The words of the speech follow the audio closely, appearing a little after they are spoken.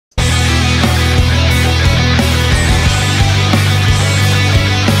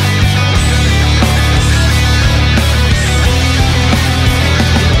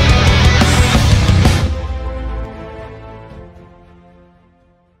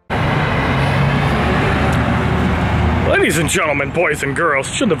Ladies and gentlemen, boys and girls,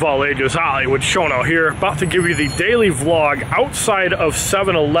 children of all ages, HollywoodShono here, about to give you the daily vlog outside of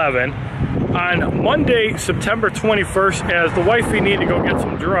 7-Eleven on Monday, September 21st, as the wifey needed to go get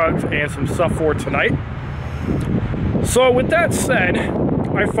some drugs and some stuff for tonight. So with that said,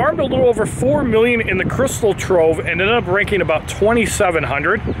 I farmed a little over 4 million in the Crystal Trove and ended up ranking about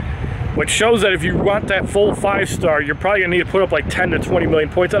 2,700, which shows that if you want that full 5-star, you're probably gonna need to put up like 10 to 20 million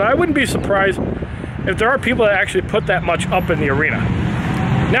points, and I wouldn't be surprised if there are people that actually put that much up in the arena.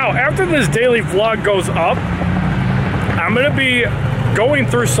 Now, after this daily vlog goes up, I'm going to be going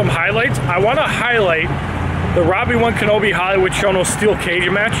through some highlights. I want to highlight the Robbie 1 Kenobi HollywoodShono Steel Cage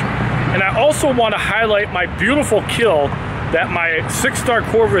match, and I also want to highlight my beautiful kill that my 6-star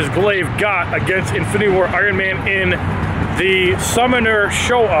Corvus Glaive got against Infinity War Iron Man in the Summoner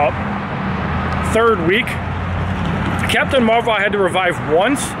Show Up 3rd week. Captain Marvel I had to revive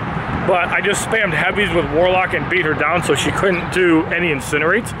once, but I just spammed heavies with Warlock and beat her down, so she couldn't do any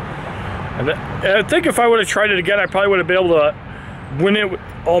incinerates. And I think if I would have tried it again, I probably would have been able to win it with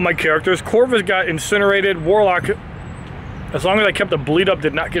all my characters. Corvus got incinerated. Warlock, as long as I kept the bleed up,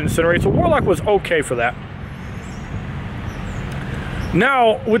 did not get incinerated. So Warlock was okay for that.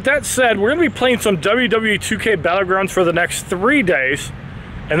 Now, with that said, we're going to be playing some WWE2K Battlegrounds for the next 3 days.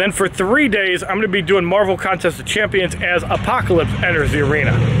 And then for 3 days, I'm going to be doing Marvel Contest of Champions as Apocalypse enters the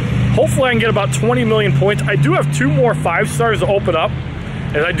arena. Hopefully I can get about 20 million points. I do have 2 more 5-stars to open up,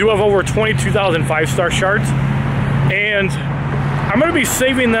 as I do have over 22,000 5-star shards. And I'm going to be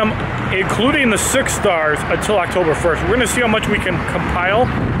saving them, including the 6-stars, until October 1st. We're going to see how much we can compile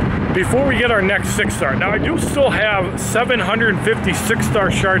before we get our next 6-star. Now, I do still have 750 6-star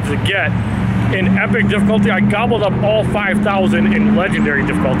shards to get in epic difficulty. I gobbled up all 5,000 in legendary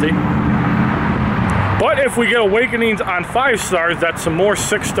difficulty. But if we get awakenings on 5-stars, that's some more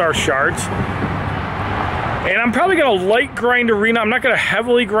 6-star shards. And I'm probably going to light grind arena. I'm not going to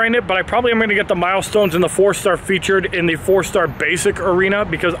heavily grind it, but I probably am going to get the milestones in the 4-star featured in the 4-star basic arena,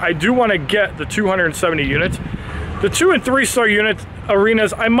 because I do want to get the 270 units. The 2- and 3-star units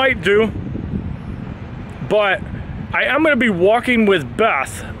arenas I might do, but I am going to be walking with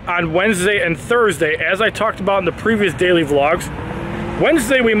Beth on Wednesday and Thursday, as I talked about in the previous daily vlogs.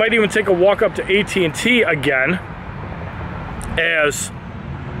 Wednesday, we might even take a walk up to AT&T again, as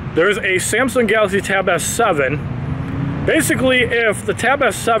there's a Samsung Galaxy Tab S7. Basically, if the Tab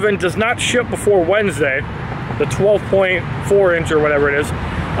S7 does not ship before Wednesday, the 12.4 inch or whatever it is,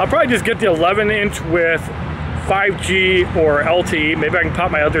 I'll probably just get the 11 inch with 5G or LTE. Maybe I can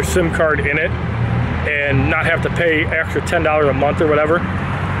pop my other SIM card in it and not have to pay extra $10 a month or whatever.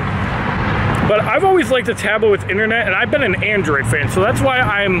 But I've always liked a tablet with internet, and I've been an Android fan, so that's why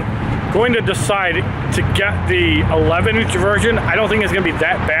I'm going to decide to get the 11-inch version. I don't think it's going to be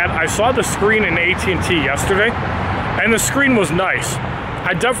that bad. I saw the screen in AT&T yesterday, and the screen was nice.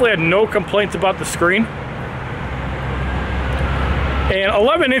 I definitely had no complaints about the screen. And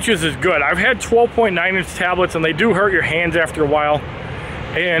 11 inches is good. I've had 12.9-inch tablets, and they do hurt your hands after a while.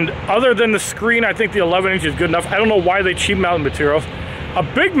 And other than the screen, I think the 11-inch is good enough. I don't know why they cheap out materials. A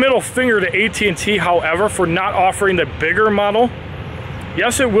big middle finger to AT&T, however, for not offering the bigger model.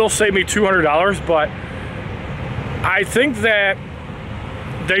 Yes, it will save me $200, but I think that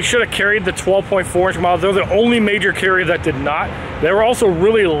they should have carried the 12.4-inch model. They're the only major carrier that did not. They were also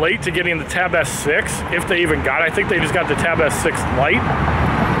really late to getting the Tab S6, if they even got it. I think they just got the Tab S6 Lite.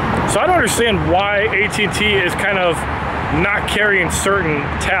 So I don't understand why AT&T is kind of not carrying certain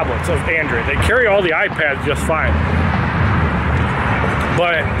tablets of Android. They carry all the iPads just fine.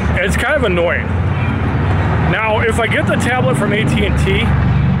 But it's kind of annoying. Now, if I get the tablet from AT&T,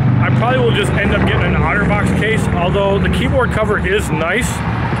 I probably will just end up getting an OtterBox case, although the keyboard cover is nice,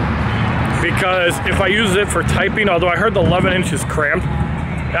 because if I use it for typing, although I heard the 11-inch is cramped,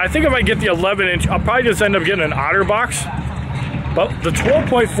 I think if I get the 11-inch, I'll probably just end up getting an OtterBox. But the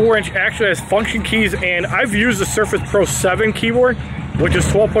 12.4-inch actually has function keys, and I've used the Surface Pro 7 keyboard, which is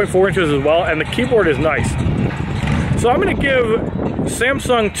 12.4 inches as well, and the keyboard is nice. So I'm going to give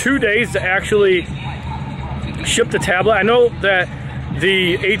Samsung 2 days to actually ship the tablet. I know that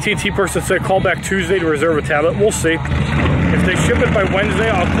the AT&T person said call back Tuesday to reserve a tablet. We'll see. If they ship it by Wednesday,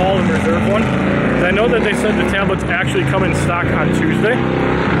 I'll call and reserve one. And I know that they said the tablets actually come in stock on Tuesday.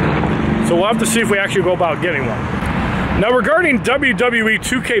 So we'll have to see if we actually go about getting one. Now, regarding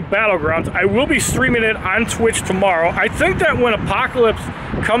WWE2K Battlegrounds, I will be streaming it on Twitch tomorrow. I think that when Apocalypse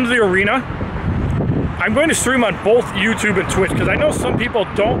comes to the arena, I'm going to stream on both YouTube and Twitch, because I know some people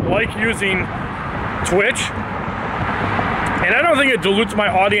don't like using Twitch, and I don't think it dilutes my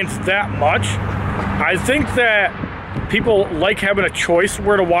audience that much. I think that people like having a choice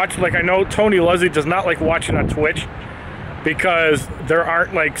where to watch. Like, I know Tony Leslie does not like watching on Twitch. because there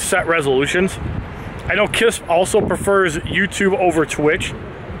aren't like set resolutions. I know Kiss also prefers YouTube over Twitch,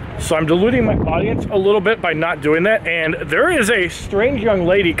 so I'm diluting my audience a little bit by not doing that. And there is a strange young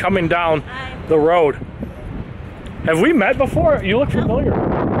lady coming down the road. Have we met before? You look familiar.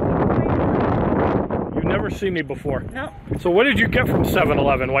 You've never seen me before. Nope. So what did you get from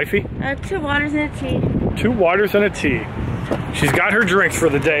 7-Eleven, wifey? 2 waters and a tea. 2 waters and a tea. She's got her drinks for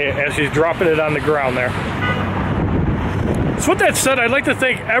the day as she's dropping it on the ground there. So with that said, I'd like to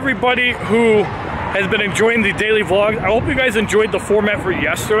thank everybody who has been enjoying the daily vlog. I hope you guys enjoyed the format for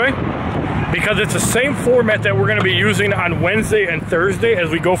yesterday, because it's the same format that we're going to be using on Wednesday and Thursday as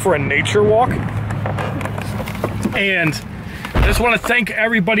we go for a nature walk. And I just want to thank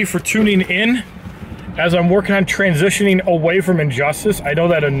everybody for tuning in as I'm working on transitioning away from Injustice. I know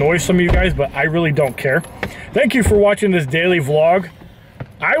that annoys some of you guys, but I really don't care. Thank you for watching this daily vlog.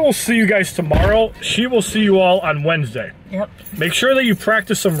 I will see you guys tomorrow. She will see you all on Wednesday. Yep. Make sure that you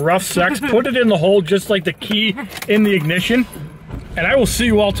practice some rough sex. Put it in the hole just like the key in the ignition. And I will see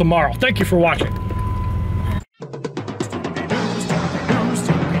you all tomorrow. Thank you for watching.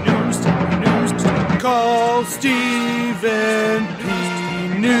 Call Stephen P.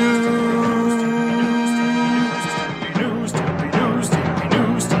 News.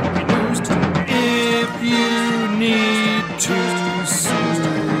 If you need to sue.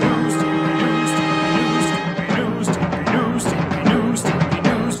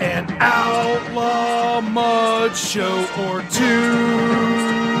 An outlaw mud show or two.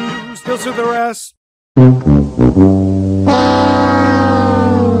 He'll sue the rest.